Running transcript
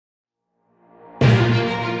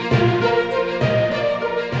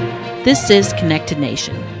This is Connected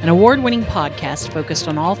Nation, an award-winning podcast focused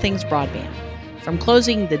on all things broadband. From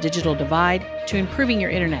closing the digital divide to improving your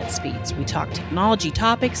internet speeds, we talk technology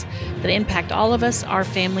topics that impact all of us, our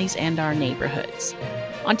families, and our neighborhoods.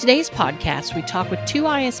 On today's podcast, we talk with two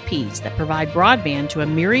ISPs that provide broadband to a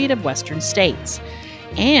myriad of Western states,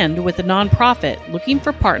 and with a nonprofit looking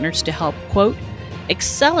for partners to help, quote,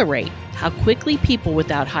 accelerate how quickly people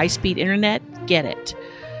without high-speed internet get it.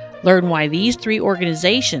 Learn why these three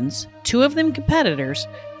organizations, two of them competitors,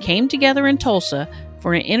 came together in Tulsa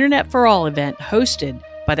for an Internet for All event hosted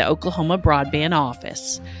by the Oklahoma Broadband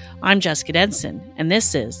Office. I'm Jessica Denson, and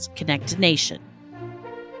this is Connected Nation.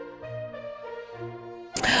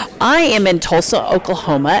 I am in Tulsa,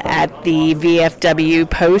 Oklahoma at the VFW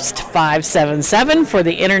Post 577 for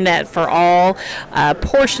the Internet for All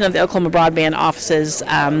portion of the Oklahoma Broadband Office's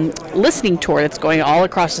listening tour that's going all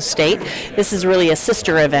across the state. This is really a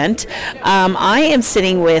sister event. I am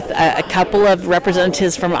sitting with a couple of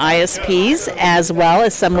representatives from ISPs as well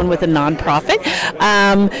as someone with a nonprofit.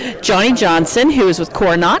 Johnny Johnson, who is with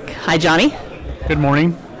Coronach. Hi, Johnny. Good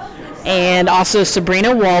morning. And also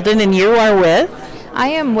Sabrina Walden, and you are with? I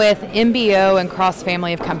am with MBO and Cross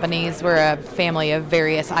Family of Companies. We're a family of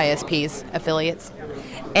various ISPs affiliates.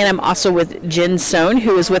 And I'm also with Jen Sohn,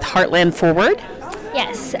 who is with Heartland Forward.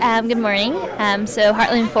 Yes, good morning. So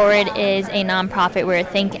Heartland Forward is a nonprofit. We're a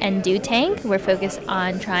think and do tank. We're focused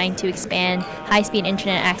on trying to expand high-speed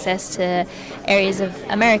internet access to areas of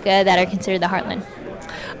America that are considered the heartland.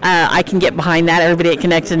 I can get behind that. Everybody at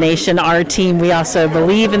Connected Nation, our team, we also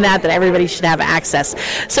believe in that everybody should have access.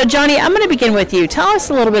 So, Johnny, I'm going to begin with you. Tell us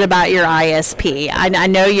a little bit about your ISP. I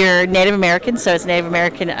know you're Native American, so it's Native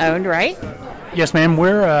American owned, right? Yes, ma'am.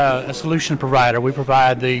 We're a solution provider. We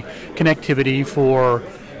provide the connectivity for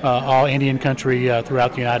all Indian country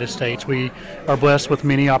throughout the United States. We are blessed with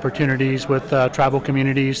many opportunities with tribal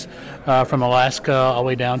communities from Alaska all the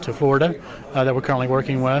way down to Florida that we're currently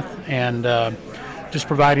working with, and just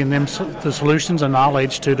providing them the solutions and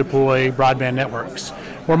knowledge to deploy broadband networks.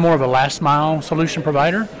 We're more of a last mile solution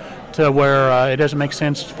provider to where it doesn't make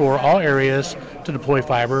sense for all areas to deploy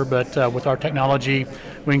fiber, but with our technology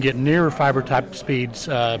we can get near fiber type speeds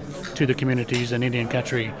to the communities in Indian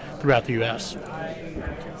country throughout the U.S.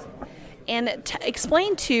 And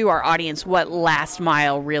explain to our audience what last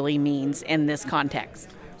mile really means in this context.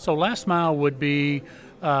 So last mile would be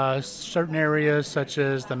certain areas such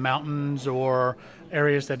as the mountains or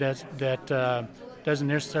areas that doesn't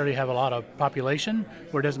necessarily have a lot of population,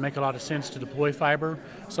 where it doesn't make a lot of sense to deploy fiber.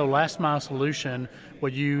 So last mile solution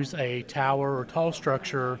would use a tower or tall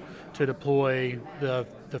structure to deploy the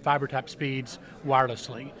fiber type speeds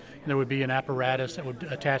wirelessly. And there would be an apparatus that would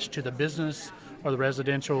attach to the business or the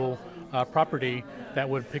residential property that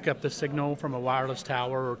would pick up the signal from a wireless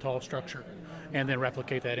tower or tall structure, and then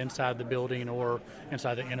replicate that inside the building or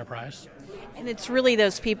inside the enterprise. And it's really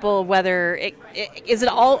those people, is it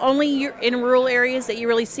all only in rural areas that you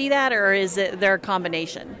really see that, or is it there a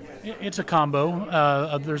combination? It's a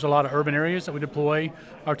combo. There's a lot of urban areas that we deploy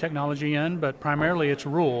our technology in, but primarily it's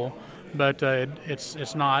rural. But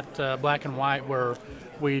it's not black and white where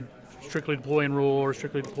we strictly deploy in rural or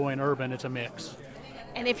strictly deploy in urban. It's a mix.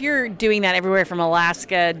 And if you're doing that everywhere from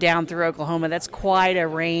Alaska down through Oklahoma, that's quite a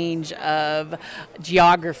range of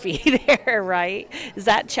geography there, right? Is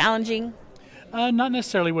that challenging? Not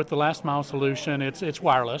necessarily with the last mile solution. It's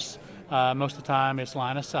wireless. Most of the time it's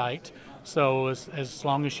line of sight. So as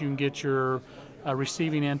long as you can get your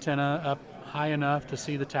receiving antenna up high enough to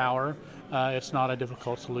see the tower, it's not a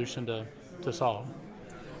difficult solution to solve.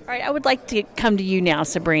 All right, I would like to come to you now,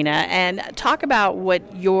 Sabrina, and talk about what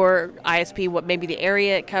your ISP, what maybe the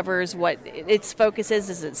area it covers, what its focus is.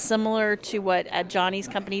 Is it similar to what Johnny's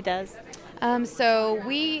company does? So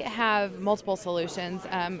we have multiple solutions.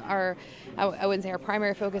 I wouldn't say our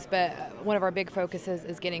primary focus, but one of our big focuses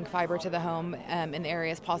is getting fiber to the home in the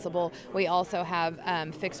areas possible. We also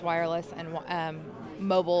have fixed wireless and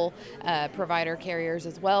mobile provider carriers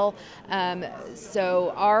as well.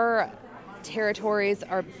 So our territories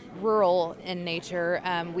are rural in nature.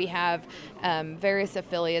 We have various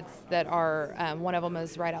affiliates that are, one of them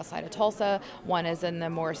is right outside of Tulsa, one is in the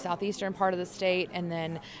more southeastern part of the state, and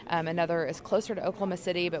then another is closer to Oklahoma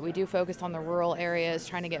City, but we do focus on the rural areas,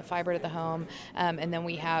 trying to get fiber to the home. And then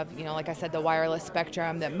we have, like I said, the wireless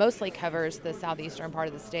spectrum that mostly covers the southeastern part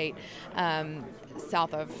of the state,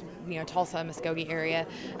 south of Tulsa and Muskogee area,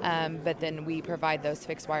 but then we provide those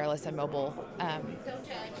fixed wireless and mobile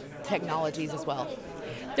technologies as well.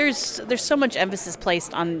 There's so much emphasis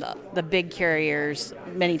placed on the big carriers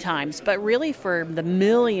many times, but really for the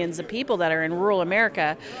millions of people that are in rural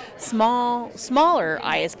America, smaller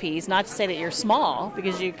ISPs, not to say that you're small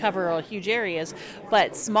because you cover huge areas,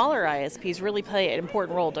 but smaller ISPs really play an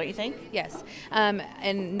important role, don't you think? Yes,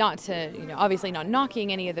 and not to, obviously not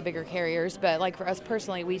knocking any of the bigger carriers, but like for us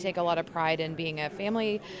personally, we take a lot of pride in being a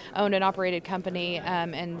family-owned and operated company,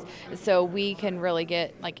 and so we can really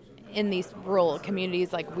get in these rural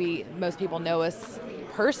communities, most people know us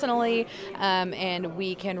personally, and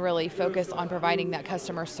we can really focus on providing that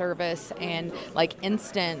customer service and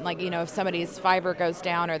instant, if somebody's fiber goes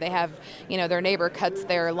down or they have, their neighbor cuts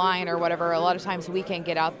their line or whatever, a lot of times we can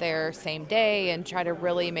get out there same day and try to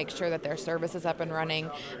really make sure that their service is up and running.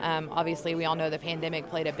 Obviously, we all know the pandemic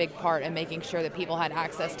played a big part in making sure that people had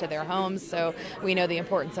access to their homes, so we know the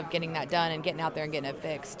importance of getting that done and getting out there and getting it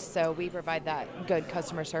fixed. So we provide that good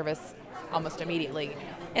customer service almost immediately.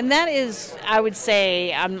 And that is, I would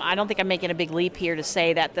say, I don't think I'm making a big leap here to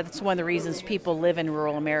say that that's one of the reasons people live in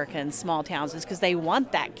rural America and small towns is because they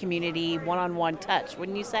want that community one-on-one touch,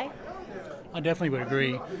 wouldn't you say? I definitely would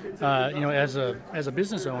agree. As a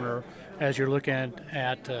business owner, as you're looking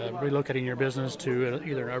at relocating your business to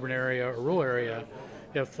either an urban area or rural area,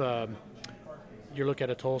 if you look at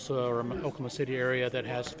a Tulsa or Oklahoma City area that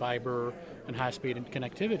has fiber and high-speed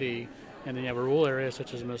connectivity, and then you have a rural area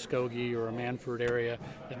such as a Muskogee or a Manford area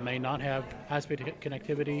that may not have high-speed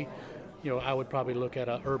connectivity, I would probably look at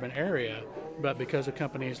an urban area. But because of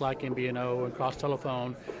companies like MBNO and Cross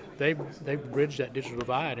Telephone, they've bridged that digital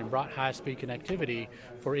divide and brought high-speed connectivity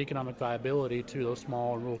for economic viability to those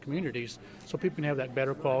small and rural communities, so people can have that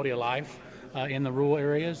better quality of life in the rural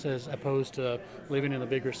areas as opposed to living in the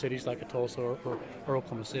bigger cities like a Tulsa or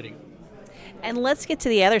Oklahoma City. And let's get to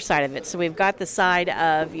the other side of it. So we've got the side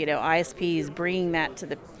of, ISPs bringing that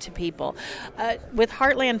to people. With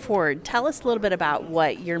Heartland Forward, tell us a little bit about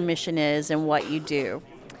what your mission is and what you do.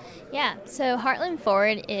 Yeah, so Heartland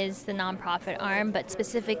Forward is the nonprofit arm, but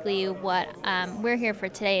specifically what we're here for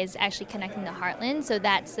today is actually connecting to Heartland. So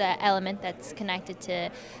that's the element that's connected to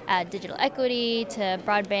digital equity, to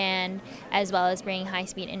broadband, as well as bringing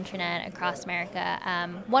high-speed internet across America.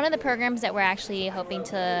 One of the programs that we're actually hoping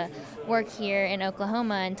to work here in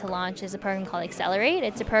Oklahoma and to launch is a program called Accelerate.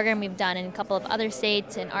 It's a program we've done in a couple of other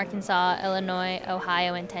states, in Arkansas, Illinois,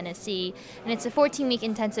 Ohio, and Tennessee. And it's a 14-week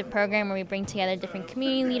intensive program where we bring together different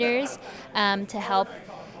community leaders to help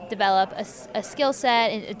develop a skill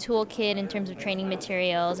set, a toolkit in terms of training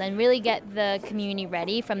materials, and really get the community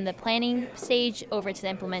ready from the planning stage over to the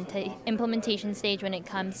implementation stage when it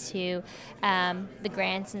comes to the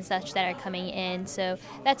grants and such that are coming in. So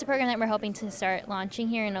that's a program that we're hoping to start launching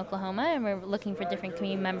here in Oklahoma, and we're looking for different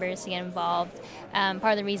community members to get involved. Part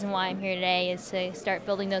of the reason why I'm here today is to start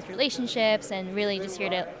building those relationships and really just here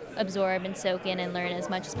to absorb and soak in and learn as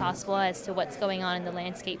much as possible as to what's going on in the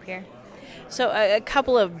landscape here. So a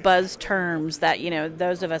couple of buzz terms that,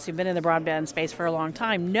 those of us who've been in the broadband space for a long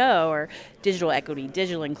time know are digital equity,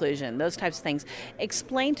 digital inclusion, those types of things.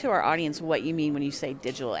 Explain to our audience what you mean when you say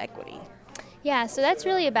digital equity. Yeah, so that's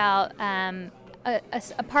really about,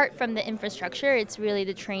 apart from the infrastructure, it's really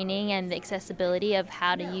the training and the accessibility of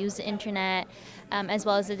how to use the internet, as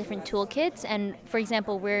well as the different toolkits. And for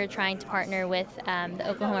example, we're trying to partner with the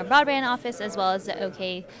Oklahoma Broadband Office as well as the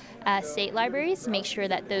OK state libraries to make sure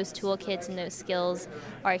that those toolkits and those skills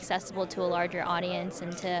are accessible to a larger audience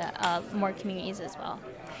and to more communities as well.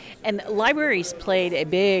 And libraries played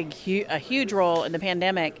a huge role in the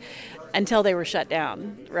pandemic until they were shut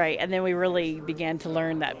down, right? And then we really began to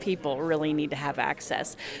learn that people really need to have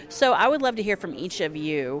access. So I would love to hear from each of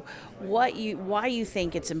you why you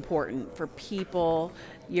think it's important for people,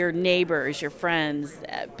 your neighbors, your friends,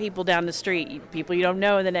 people down the street, people you don't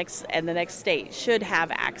know in the next state should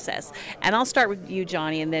have access. And I'll start with you,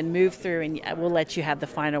 Johnny, and then move through, and we'll let you have the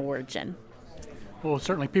final word, Jen. Well,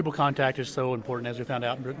 certainly people contact is so important, as we found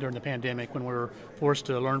out during the pandemic when we were forced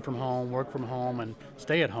to learn from home, work from home, and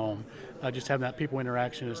stay at home. Just having that people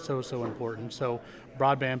interaction is so important. So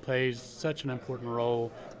broadband plays such an important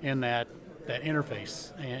role in that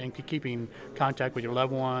interface and keeping contact with your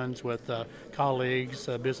loved ones, with colleagues,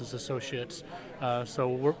 business associates.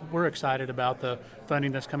 So we're excited about the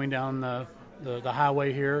funding that's coming down the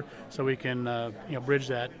highway here, so we can bridge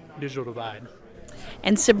that digital divide.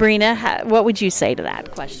 And Sabrina, what would you say to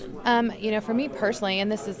that question? For me personally,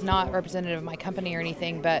 and this is not representative of my company or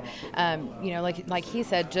anything, but like he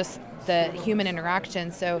said, just the human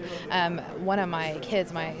interaction. So one of my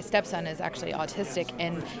kids, my stepson, is actually autistic,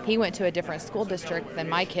 and he went to a different school district than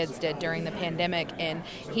my kids did during the pandemic, and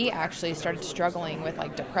he actually started struggling with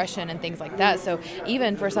like depression and things like that. So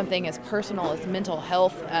even for something as personal as mental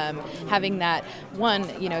health, having that one,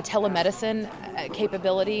 telemedicine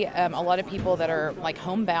capability, a lot of people that are like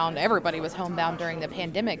homebound, everybody was homebound during the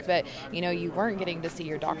pandemic, but you weren't getting to see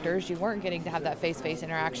your doctors, you weren't getting to have that face-to-face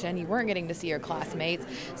interaction, you weren't getting to see your classmates.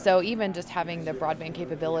 So even just having the broadband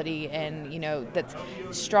capability and that's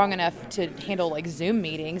strong enough to handle like Zoom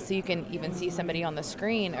meetings, so you can even see somebody on the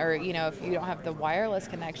screen, or if you don't have the wireless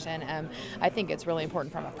connection, I think it's really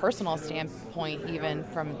important from a personal standpoint, even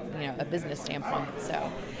from a business standpoint.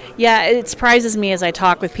 So yeah, it surprises me as I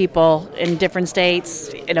talk with people in different states,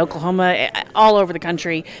 in Oklahoma, all over the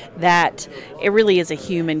country, that it really is a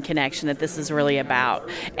human connection that this is really about.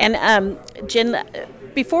 And Jen,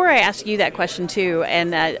 before I ask you that question too,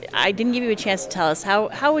 and I didn't give you a chance to tell us,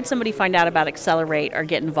 how would somebody find out about Accelerate or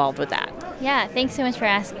get involved with that? Yeah, thanks so much for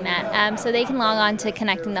asking that. So they can log on to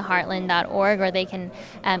connectingtheheartland.org, or they can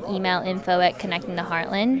email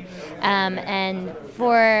info@connectingtheheartland. And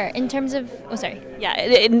in terms of, Yeah,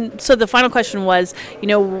 and so the final question was,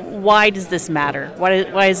 why does this matter?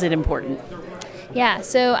 Why is it important? Yeah,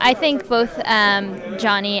 so I think both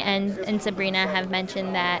Johnny and Sabrina have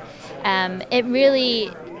mentioned that it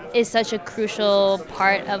really is such a crucial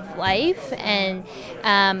part of life, and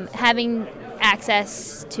having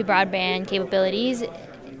access to broadband capabilities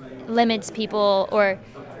limits people, or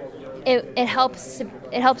it helps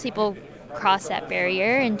people cross that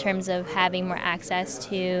barrier in terms of having more access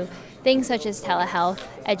to things such as telehealth,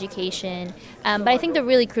 education. But I think the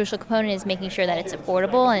really crucial component is making sure that it's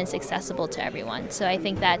affordable and it's accessible to everyone. So I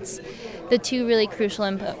think that's the two really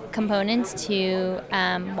crucial components to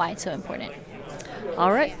why it's so important.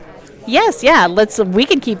 All right. Yes, yeah. We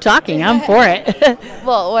can keep talking. I'm for it.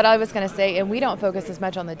 Well, what I was going to say, and we don't focus as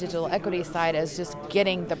much on the digital equity side as just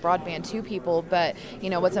getting the broadband to people, but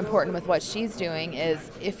what's important with what she's doing is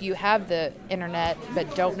if you have the internet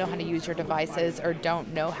but don't know how to use your devices or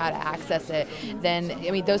don't know how to access it, then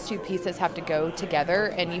those two pieces have to go together,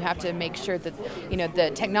 and you have to make sure that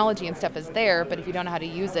the technology and stuff is there, but if you don't know how to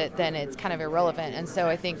use it, then it's kind of irrelevant. And so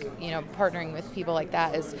I think partnering with people like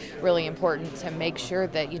that is really important to make sure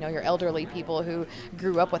that your elderly people who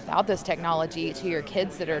grew up without this technology, to your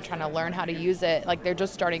kids that are trying to learn how to use it, like they're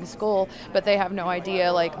just starting school, but they have no idea,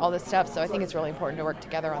 like all this stuff. So I think it's really important to work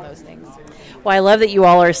together on those things. Well, I love that you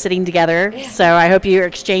all are sitting together, so I hope you're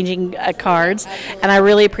exchanging cards, and I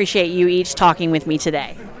really appreciate you each talking with me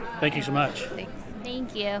today. Thank you so much.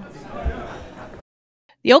 Thank you.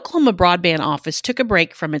 The Oklahoma Broadband Office took a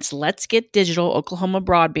break from its Let's Get Digital Oklahoma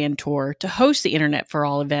Broadband Tour to host the Internet for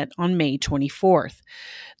All event on May 24th.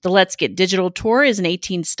 The Let's Get Digital Tour is an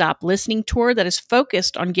 18-stop listening tour that is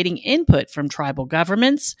focused on getting input from tribal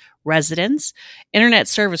governments, residents, internet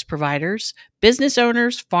service providers, business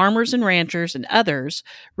owners, farmers and ranchers, and others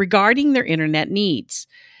regarding their internet needs.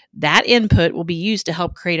 That input will be used to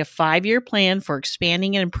help create a 5-year plan for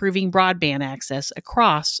expanding and improving broadband access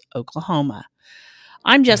across Oklahoma.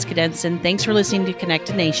 I'm Jessica Denson. Thanks for listening to Connect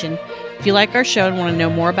a Nation. If you like our show and want to know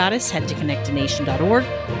more about us, head to connectanation.org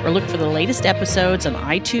or look for the latest episodes on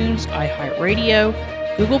iTunes,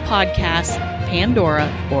 iHeartRadio, Google Podcasts, Pandora,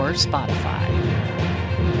 or Spotify.